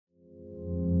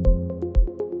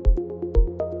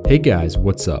Hey guys,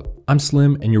 what's up? I'm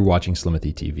Slim and you're watching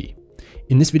Slimathy TV.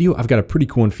 In this video, I've got a pretty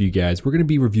cool one for you guys. We're going to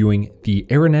be reviewing the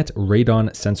Aranet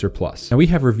Radon Sensor Plus. Now we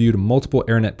have reviewed multiple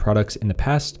Aranet products in the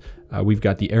past. We've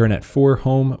got the Aranet 4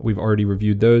 Home. We've already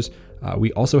reviewed those.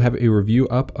 We also have a review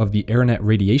up of the Aranet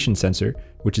Radiation Sensor,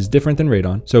 which is different than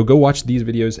radon. So go watch these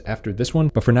videos after this one.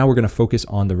 But for now, we're going to focus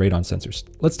on the radon sensors.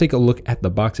 Let's take a look at the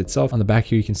box itself. On the back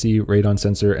here, you can see radon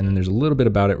sensor, and then there's a little bit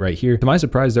about it right here. To my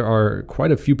surprise, there are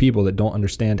quite a few people that don't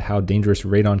understand how dangerous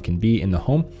radon can be in the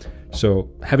home. So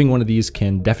having one of these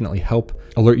can definitely help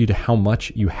alert you to how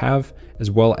much you have, as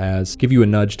well as give you a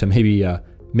nudge to maybe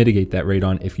mitigate that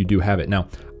radon if you do have it. Now,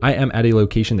 I am at a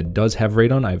location that does have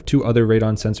radon. I have two other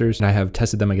radon sensors and I have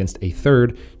tested them against a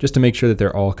third just to make sure that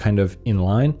they're all kind of in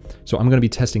line. So I'm going to be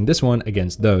testing this one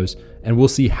against those and we'll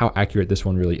see how accurate this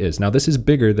one really is. Now, this is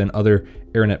bigger than other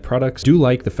Aranet products. I do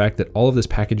like the fact that all of this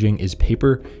packaging is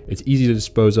paper. It's easy to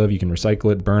dispose of. You can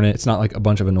recycle it, burn it. It's not like a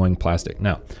bunch of annoying plastic.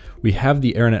 Now, we have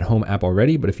the Aranet Home app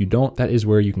already, but if you don't, that is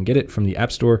where you can get it from the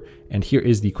App Store. And here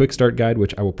is the quick start guide,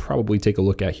 which I will probably take a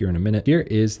look at here in a minute. Here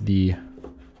is the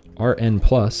RN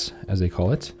Plus, as they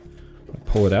call it.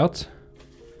 Pull it out.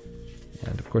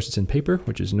 And of course it's in paper,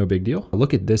 which is no big deal.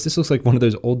 Look at this. This looks like one of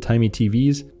those old-timey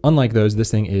TVs. Unlike those,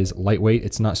 this thing is lightweight.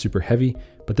 It's not super heavy,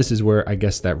 but this is where I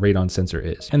guess that radon sensor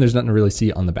is. And there's nothing to really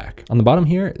see on the back. On the bottom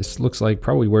here, this looks like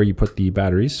probably where you put the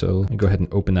batteries. So let me go ahead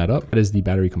and open that up. That is the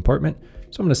battery compartment.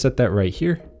 So I'm going to set that right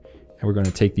here and we're going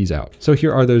to take these out. So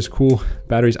here are those cool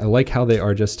batteries. I like how they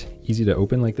are just easy to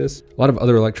open like this. A lot of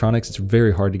other electronics, it's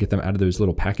very hard to get them out of those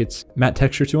little packets. Matte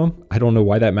texture to them. I don't know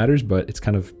why that matters, but it's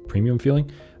kind of premium feeling.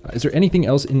 Is there anything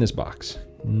else in this box?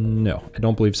 No, I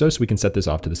don't believe so. So we can set this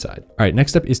off to the side. All right,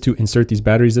 next up is to insert these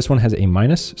batteries. This one has a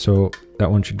minus, so that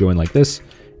one should go in like this.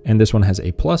 And this one has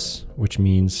a plus, which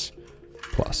means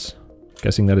plus.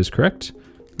 Guessing that is correct.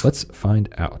 Let's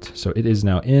find out. So it is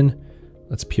now in.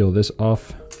 Let's peel this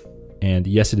off. And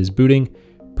yes, it is booting.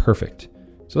 Perfect.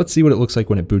 So let's see what it looks like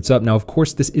when it boots up. Now, of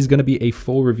course, this is going to be a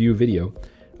full review video.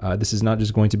 This is not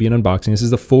just going to be an unboxing. This is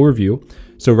the full review.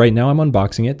 So right now I'm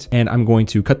unboxing it and I'm going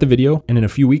to cut the video. And in a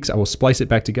few weeks, I will splice it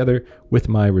back together with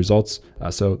my results.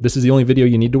 So this is the only video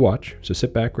you need to watch. So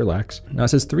sit back, relax. Now it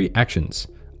says 3 actions: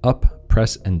 up,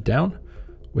 press, and down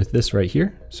with this right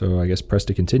here. So I guess press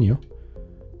to continue.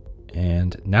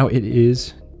 And now it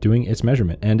is doing its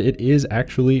measurement, and it is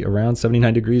actually around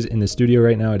 79 degrees in the studio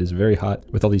right now. It is very hot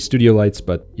with all these studio lights,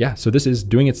 but yeah, so this is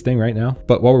doing its thing right now.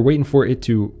 But while we're waiting for it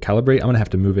to calibrate, I'm gonna have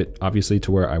to move it obviously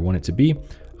to where I want it to be. I'm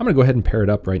gonna go ahead and pair it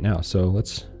up right now. So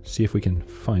let's see if we can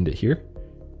find it here.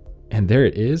 And there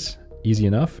it is, easy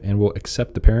enough, and we'll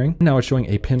accept the pairing. Now it's showing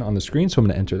a pin on the screen, so I'm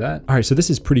gonna enter that. All right, so this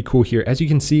is pretty cool here. As you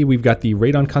can see, we've got the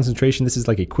radon concentration. This is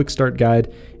like a quick start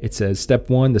guide. It says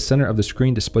step 1, the center of the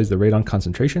screen displays the radon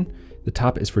concentration. The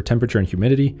top is for temperature and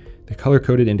humidity. The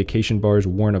color-coded indication bars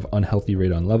warn of unhealthy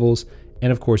radon levels.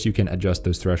 And of course, you can adjust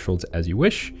those thresholds as you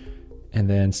wish. And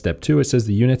then step 2, it says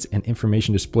the units and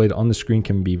information displayed on the screen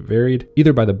can be varied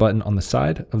either by the button on the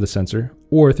side of the sensor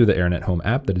or through the Aranet Home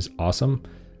app. That is awesome.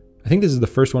 I think this is the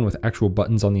first one with actual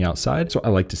buttons on the outside, so I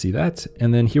like to see that.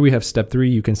 And then here we have step 3.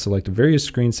 You can select various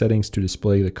screen settings to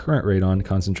display the current radon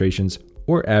concentrations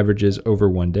or averages over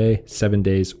 1 day, 7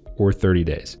 days, or 30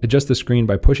 days. Adjust the screen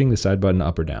by pushing the side button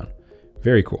up or down.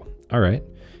 Very cool. All right.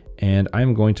 And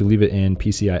I'm going to leave it in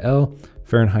PCIL,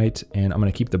 Fahrenheit, and I'm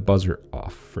going to keep the buzzer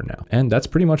off for now. And that's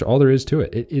pretty much all there is to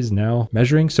it. It is now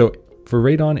measuring. So for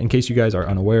radon, in case you guys are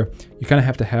unaware, you kind of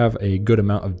have to have a good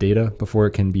amount of data before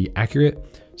it can be accurate.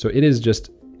 So it is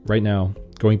just right now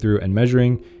going through and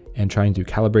measuring and trying to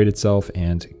calibrate itself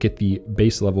and get the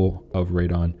base level of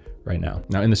radon right now.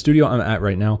 Now in the studio I'm at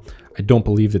right now, I don't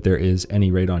believe that there is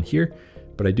any radon here,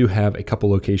 but I do have a couple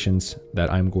locations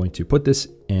that I'm going to put this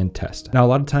and test. Now, a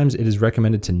lot of times it is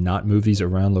recommended to not move these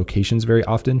around locations very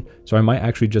often. So I might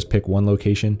actually just pick one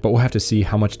location, but we'll have to see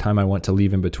how much time I want to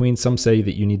leave in between. Some say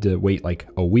that you need to wait like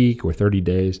a week or 30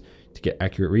 days to get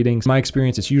accurate readings. In my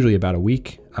experience, it's usually about a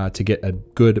week to get a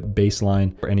good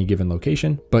baseline for any given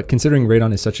location. But considering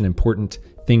radon is such an important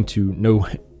thing to know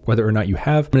whether or not you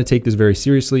have, I'm going to take this very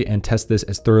seriously and test this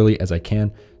as thoroughly as I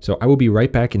can. So I will be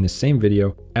right back in the same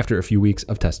video after a few weeks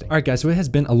of testing. All right, guys, so it has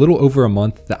been a little over a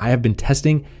month that I have been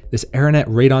testing this Aranet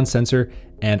Radon sensor,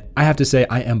 and I have to say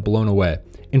I am blown away.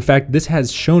 In fact, this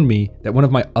has shown me that one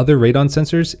of my other radon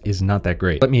sensors is not that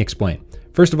great. Let me explain.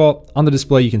 First of all, on the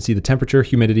display, you can see the temperature,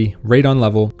 humidity, radon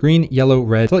level, green, yellow,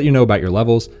 red, to let you know about your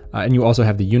levels. And you also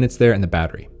have the units there and the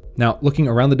battery. Now, looking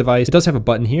around the device, it does have a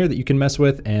button here that you can mess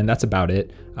with, and that's about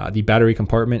it. The battery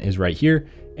compartment is right here,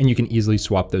 and you can easily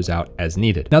swap those out as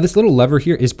needed. Now this little lever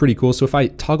here is pretty cool. So if I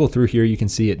toggle through here, you can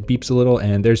see it beeps a little,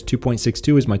 and there's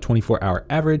 2.62 is my 24-hour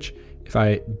average. If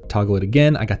I toggle it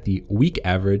again, I got the week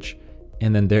average,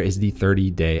 and then there is the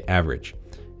 30-day average.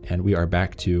 And we are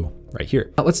back to right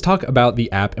here. Now let's talk about the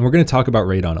app, and we're going to talk about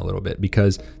Radon a little bit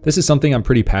because this is something I'm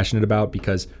pretty passionate about,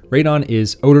 because Radon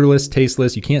is odorless,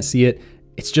 tasteless, you can't see it.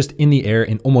 It's just in the air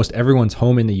in almost everyone's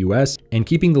home in the US, and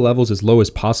keeping the levels as low as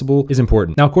possible is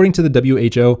important. Now, according to the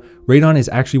WHO, radon is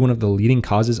actually one of the leading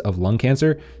causes of lung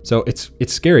cancer. So it's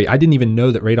scary. I didn't even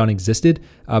know that radon existed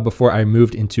before I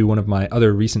moved into one of my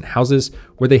other recent houses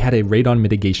where they had a radon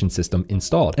mitigation system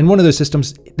installed. And one of those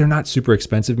systems, they're not super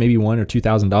expensive, maybe $1,000 or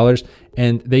 $2,000,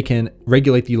 and they can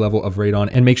regulate the level of radon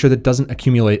and make sure that it doesn't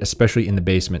accumulate, especially in the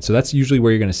basement. So that's usually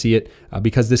where you're going to see it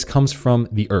because this comes from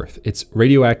the earth. It's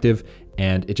radioactive,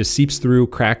 and it just seeps through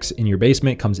cracks in your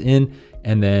basement, comes in,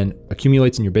 and then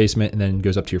accumulates in your basement, and then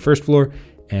goes up to your first floor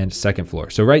and second floor.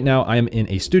 So right now I am in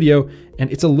a studio,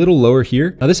 and it's a little lower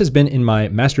here. Now this has been in my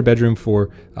master bedroom for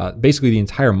basically the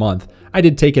entire month. I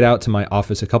did take it out to my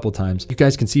office a couple times. You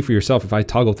guys can see for yourself if I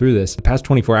toggle through this, the past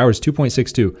 24 hours,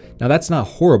 2.62. Now that's not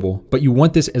horrible, but you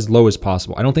want this as low as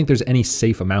possible. I don't think there's any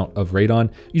safe amount of radon.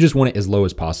 You just want it as low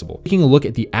as possible. Taking a look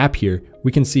at the app here,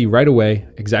 we can see right away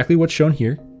exactly what's shown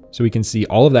here. So we can see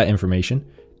all of that information,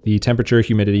 the temperature,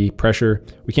 humidity, pressure.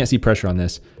 We can't see pressure on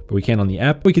this, but we can on the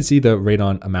app. We can see the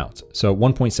radon amount, so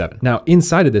 1.7. Now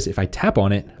inside of this, if I tap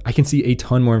on it, I can see a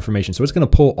ton more information. So it's gonna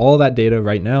pull all that data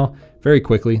right now very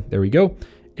quickly. There we go.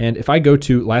 And if I go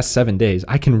to last 7 days,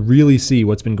 I can really see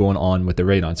what's been going on with the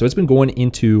radon. So it's been going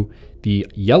into the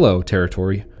yellow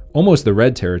territory, almost the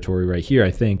red territory right here,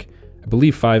 I think. I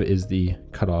believe 5 is the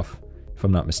cutoff, if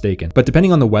I'm not mistaken. But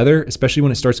depending on the weather, especially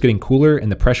when it starts getting cooler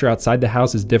and the pressure outside the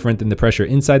house is different than the pressure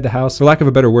inside the house, for lack of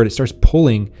a better word, it starts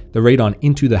pulling the radon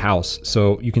into the house.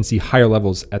 So you can see higher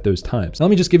levels at those times. Now,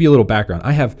 let me just give you a little background.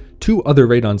 I have 2 other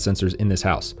radon sensors in this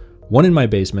house. One in my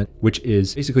basement, which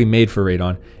is basically made for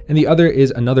radon, and the other is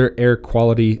another air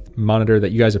quality monitor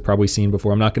that you guys have probably seen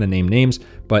before. I'm not going to name names,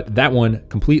 but that one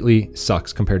completely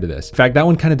sucks compared to this. In fact, that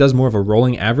one kind of does more of a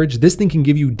rolling average. This thing can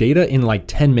give you data in like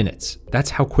 10 minutes. That's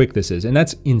how quick this is, and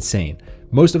that's insane.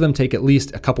 Most of them take at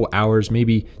least a couple hours,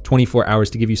 maybe 24 hours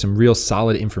to give you some real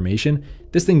solid information.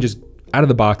 This thing just out of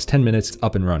the box, 10 minutes,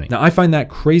 up and running. Now I find that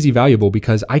crazy valuable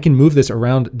because I can move this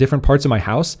around different parts of my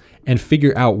house and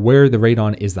figure out where the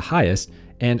radon is the highest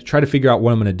and try to figure out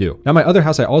what I'm gonna do. Now my other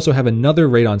house, I also have another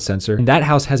radon sensor, and that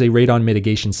house has a radon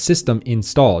mitigation system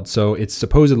installed. So it's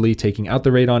supposedly taking out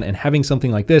the radon, and having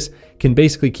something like this can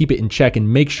basically keep it in check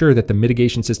and make sure that the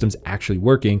mitigation system's actually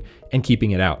working and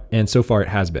keeping it out. And so far it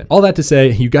has been. All that to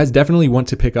say, you guys definitely want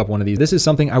to pick up one of these. This is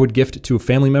something I would gift to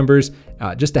family members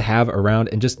just to have around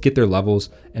and just get their levels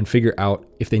and figure out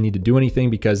if they need to do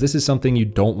anything, because this is something you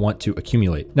don't want to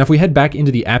accumulate. Now, if we head back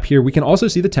into the app here, we can also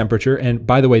see the temperature. And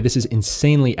by the way, this is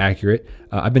insanely accurate.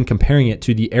 I've been comparing it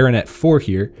to the Aranet 4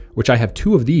 here, which I have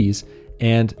 2 of these,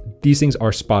 and these things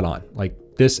are spot on. Like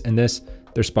this and this,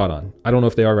 they're spot on. I don't know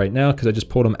if they are right now because I just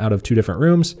pulled them out of 2 different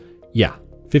rooms. Yeah,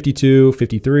 52,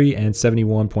 53, and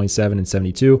 71.7 and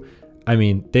 72. I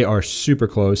mean, they are super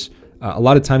close. A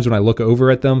lot of times when I look over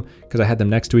at them, because I had them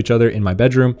next to each other in my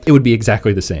bedroom, it would be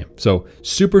exactly the same. So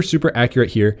super, super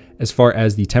accurate here as far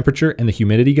as the temperature and the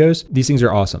humidity goes. These things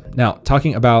are awesome. Now,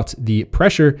 talking about the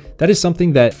pressure, that is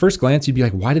something that first glance, you'd be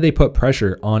like, why do they put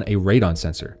pressure on a radon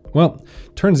sensor? Well,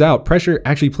 turns out pressure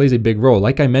actually plays a big role.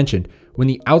 Like I mentioned, when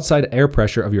the outside air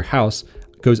pressure of your house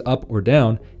goes up or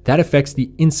down, that affects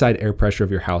the inside air pressure of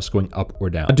your house going up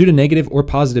or down. Due to negative or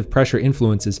positive pressure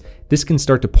influences, this can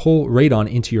start to pull radon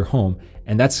into your home,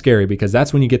 and that's scary because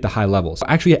that's when you get the high levels.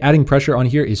 Actually, adding pressure on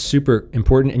here is super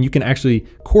important, and you can actually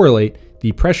correlate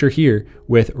the pressure here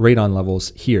with radon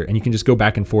levels here, and you can just go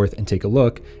back and forth and take a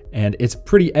look, and it's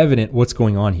pretty evident what's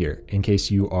going on here. In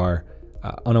case you are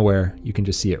unaware, you can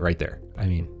just see it right there. I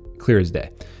mean, clear as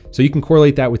day. So you can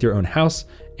correlate that with your own house,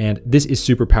 and this is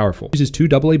super powerful. It uses 2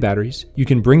 AA batteries. You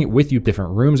can bring it with you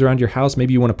different rooms around your house.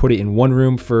 Maybe you want to put it in one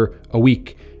room for a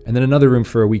week and then another room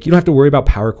for a week. You don't have to worry about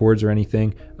power cords or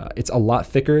anything. It's a lot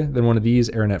thicker than one of these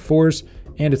Aranet 4s,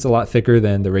 and it's a lot thicker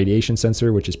than the radiation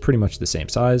sensor, which is pretty much the same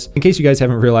size. In case you guys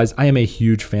haven't realized, I am a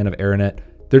huge fan of Aranet.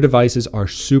 Their devices are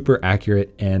super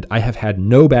accurate, and I have had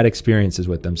no bad experiences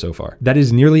with them so far. That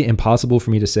is nearly impossible for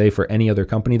me to say for any other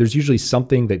company. There's usually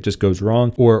something that just goes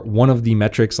wrong, or one of the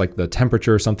metrics like the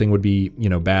temperature or something would be,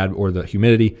 bad, or the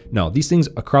humidity. No, these things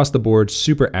across the board,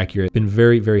 super accurate. Been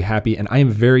very, very happy, and I am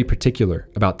very particular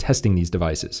about testing these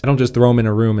devices. I don't just throw them in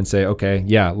a room and say, okay,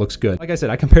 yeah, it looks good. Like I said,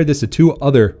 I compared this to 2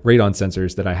 other radon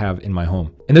sensors that I have in my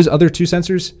home. And those other 2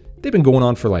 sensors, they've been going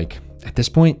on for like, at this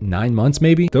point, 9 months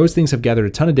maybe. Those things have gathered a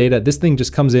ton of data. This thing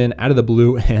just comes in out of the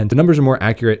blue and the numbers are more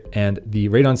accurate. And the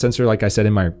radon sensor, like I said,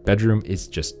 in my bedroom is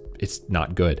just, it's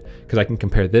not good because I can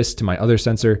compare this to my other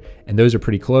sensor and those are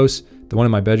pretty close. The one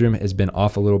in my bedroom has been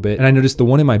off a little bit. And I noticed the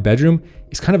one in my bedroom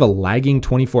is kind of a lagging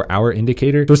 24-hour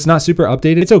indicator. So it's not super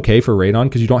updated. It's okay for radon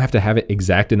because you don't have to have it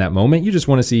exact in that moment. You just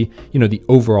want to see, you know, the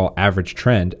overall average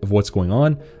trend of what's going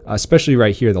on, especially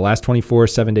right here, the last 24,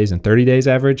 7 days and 30 days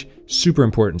average, super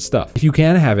important stuff. If you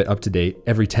can have it up to date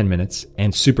every 10 minutes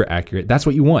and super accurate, that's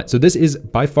what you want. So this is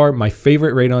by far my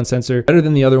favorite radon sensor, better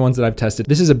than the other ones that I've tested.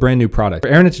 This is a brand new product.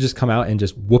 For Aranet to just come out and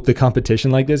just whoop the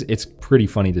competition like this, it's pretty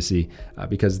funny to see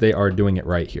because they are doing it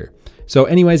right here. So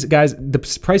anyways, guys, the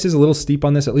price is a little steep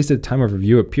on this, at least at the time of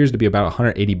review. It appears to be about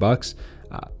 180 bucks,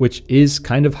 which is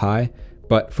kind of high,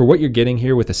 but for what you're getting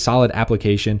here with a solid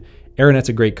application, Aranet's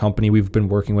a great company. We've been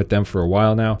working with them for a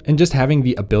while now, and just having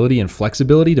the ability and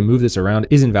flexibility to move this around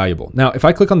is invaluable. Now, if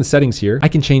I click on the settings here, I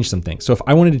can change some things. So if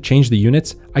I wanted to change the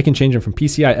units, I can change them from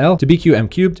PCIL to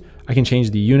BQM cubed. I can change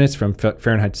the units from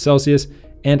Fahrenheit to Celsius,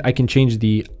 and I can change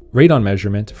the radon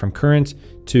measurement from current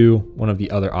to one of the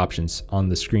other options on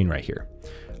the screen right here.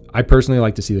 I personally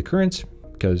like to see the current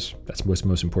because that's what's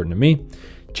most important to me.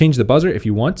 Change the buzzer if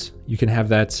you want. You can have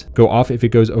that go off if it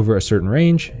goes over a certain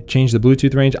range. Change the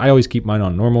Bluetooth range. I always keep mine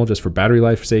on normal just for battery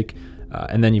life sake.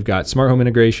 And then you've got smart home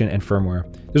integration and firmware.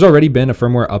 There's already been a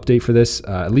firmware update for this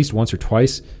at least once or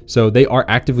twice. So they are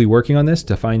actively working on this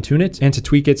to fine tune it and to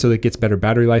tweak it so that it gets better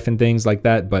battery life and things like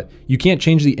that. But you can't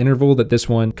change the interval that this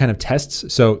one kind of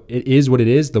tests. So it is what it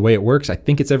is, the way it works. I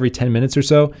think it's every 10 minutes or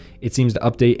so. It seems to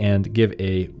update and give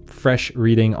a fresh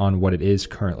reading on what it is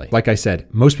currently. Like I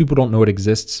said, most people don't know it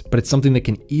exists, but it's something that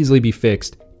can easily be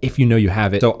fixed if you know you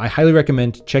have it. So I highly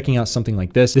recommend checking out something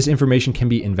like this. This information can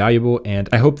be invaluable, and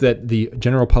I hope that the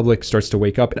general public starts to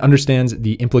wake up and understands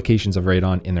the implications of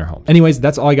radon in their home. Anyways,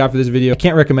 that's all I got for this video. I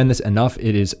can't recommend this enough.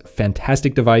 It is a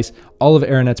fantastic device. All of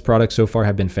Aranet's products so far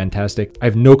have been fantastic. I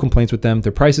have no complaints with them.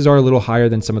 Their prices are a little higher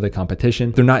than some of the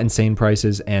competition. They're not insane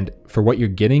prices, and for what you're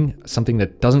getting, something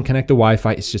that doesn't connect to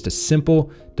Wi-Fi, it's just a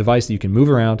simple device that you can move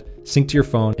around, sync to your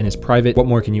phone, and is private. What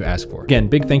more can you ask for? Again,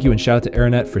 big thank you and shout out to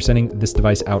Aranet for sending this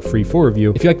device out free for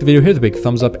review. If you liked the video, hit the big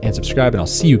thumbs up and subscribe, and I'll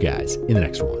see you guys in the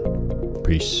next one.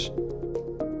 Peace.